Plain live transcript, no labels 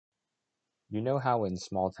You know how in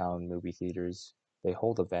small town movie theaters they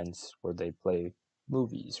hold events where they play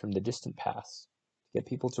movies from the distant past to get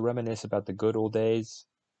people to reminisce about the good old days?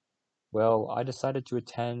 Well, I decided to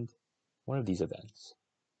attend one of these events,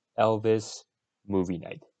 Elvis Movie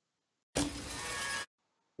Night.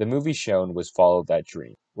 The movie shown was Follow That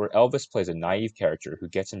Dream, where Elvis plays a naive character who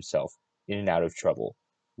gets himself in and out of trouble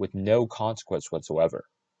with no consequence whatsoever.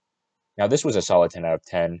 Now, this was a solid 10 out of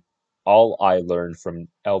 10. All I learned from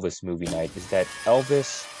Elvis Movie Night is that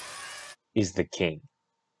Elvis is the king.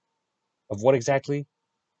 Of what exactly?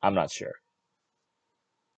 I'm not sure.